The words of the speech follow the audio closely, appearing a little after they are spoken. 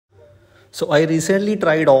So I recently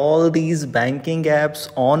tried all these banking apps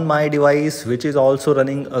on my device, which is also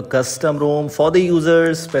running a custom ROM for the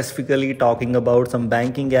users, specifically talking about some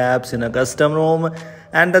banking apps in a custom ROM.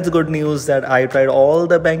 And that's good news that I tried all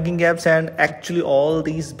the banking apps and actually all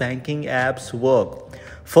these banking apps work.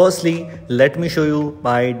 Firstly, let me show you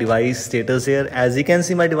my device status here. As you can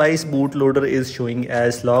see, my device bootloader is showing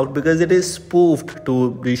as locked because it is spoofed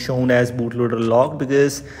to be shown as bootloader locked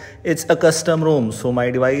because it's a custom ROM. So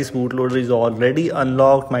my device bootloader is already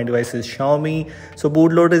unlocked. My device is Xiaomi. So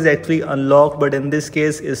bootloader is actually unlocked, but in this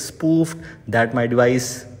case is spoofed that my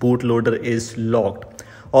device bootloader is locked.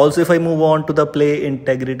 Also, if I move on to the Play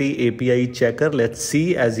Integrity API checker, let's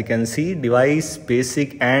see. As you can see, device,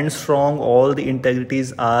 basic and strong, all the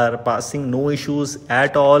integrities are passing, no issues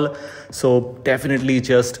at all. So definitely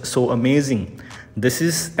just so amazing. This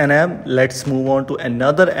is an app. Let's move on to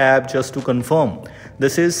another app just to confirm.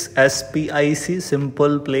 This is SPIC,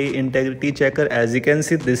 Simple Play Integrity Checker. As you can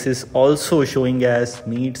see, this is also showing as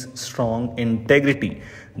meets strong integrity.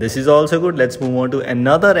 This is also good. Let's move on to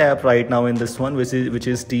another app right now in this one, which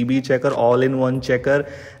is TB checker, all-in-one checker,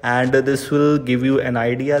 and this will give you an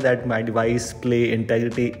idea that my device play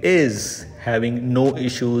integrity is having no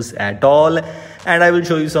issues at all. And I will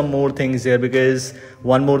show you some more things here, because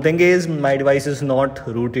one more thing is my device is not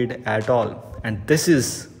rooted at all, and this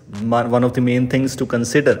is one of the main things to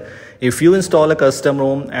consider. If you install a custom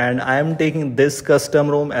ROM, and I am taking this custom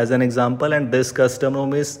ROM as an example, and this custom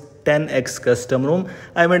ROM is 10x custom ROM.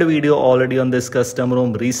 I made a video already on this custom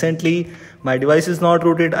ROM recently. My device is not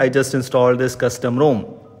rooted. I just installed this custom ROM.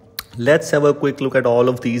 Let's have a quick look at all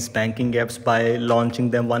of these banking apps by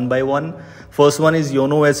launching them one by one. First one is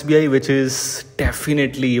YONO SBI, which is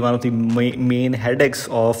definitely one of the main headaches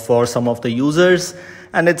for some of the users.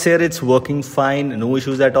 And it's here, it's working fine, no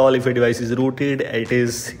issues at all. If your device is rooted, it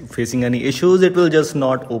is facing any issues, it will just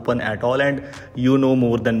not open at all. And you know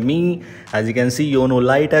more than me. As you can see, YONO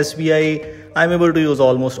Lite SBI, I'm able to use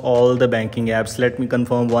almost all the banking apps. Let me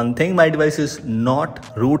confirm one thing. My device is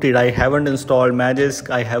not rooted. I haven't installed Magisk.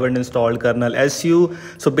 I haven't installed kernel SU.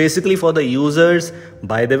 So basically for the users,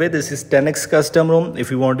 by the way, this is 10x custom ROM.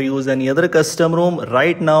 If you want to use any other custom ROM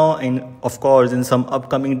right now, of course, in some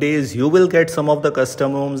upcoming days, you will get some of the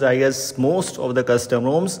custom ROMs. I guess most of the custom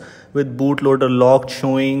ROMs with bootloader locked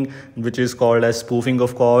showing, which is called as spoofing,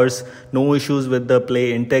 of course. No issues with the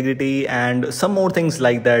play integrity and some more things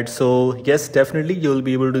like that. So yes, definitely you will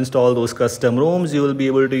be able to install those custom ROMs. You will be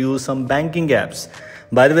able to use some banking apps.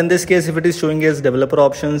 By the way, in this case, if it is showing as developer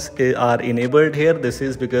options are enabled here, this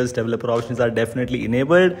is because developer options are definitely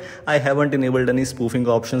enabled. I haven't enabled any spoofing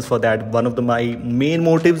options for that. One of my main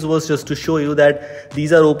motives was just to show you that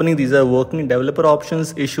these are opening, these are working. Developer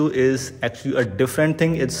options issue is actually a different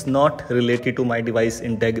thing. It's not related to my device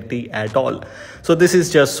integrity at all. So this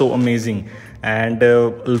is just so amazing. And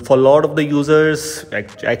for a lot of the users,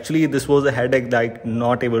 actually this was a headache, like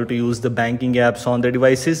not able to use the banking apps on their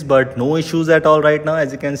devices, but no issues at all right now.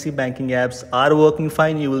 As you can see, banking apps are working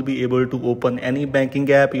fine. You will be able to open any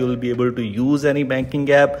banking app. You will be able to use any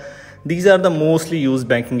banking app. These are the mostly used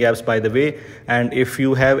banking apps, by the way. And if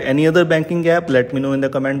you have any other banking app, let me know in the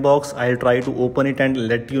comment box. I'll try to open it and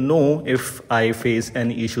let you know if I face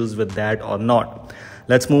any issues with that or not.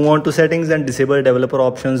 Let's move on to settings and disable developer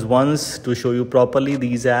options once to show you properly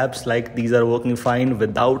these apps, like these are working fine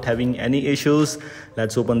without having any issues.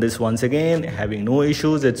 Let's open this once again, having no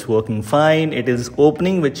issues. It's working fine. It is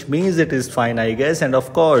opening, which means it is fine, I guess. And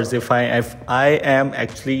of course, if I'm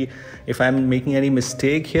making any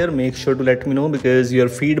mistake here, make sure to let me know, because your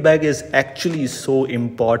feedback is actually so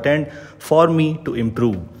important for me to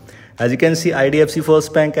improve. As you can see, IDFC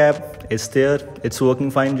First Bank app is there. It's working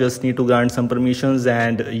fine. Just need to grant some permissions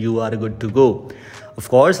and you are good to go. Of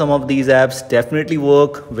course, some of these apps definitely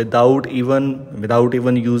work without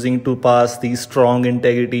even using to pass these strong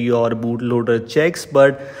integrity or bootloader checks,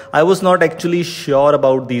 but I was not actually sure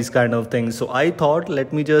about these kind of things. So I thought,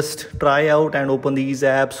 let me just try out and open these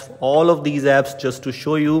apps, all of these apps, just to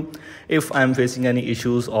show you if I'm facing any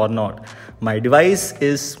issues or not. My device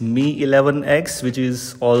is Mi 11X, which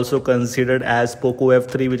is also considered as Poco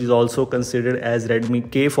F3, which is also considered as Redmi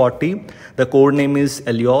K40. The code name is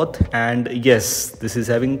Elliot, and yes, this is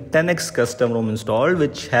having 10x custom ROM installed,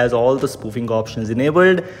 which has all the spoofing options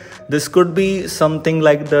enabled. This could be something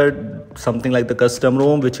like the custom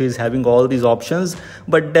ROM, which is having all these options,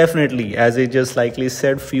 but definitely, as I just likely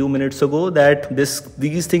said few minutes ago, that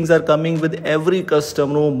these things are coming with every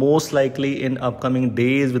custom ROM, most likely in upcoming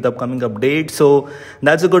days with upcoming updates. So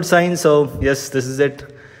that's a good sign. So yes, this is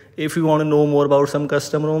it. If you want to know more about some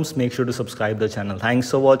custom ROMs, make sure to subscribe the channel. Thanks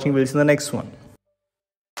for watching. We'll see you in the next one.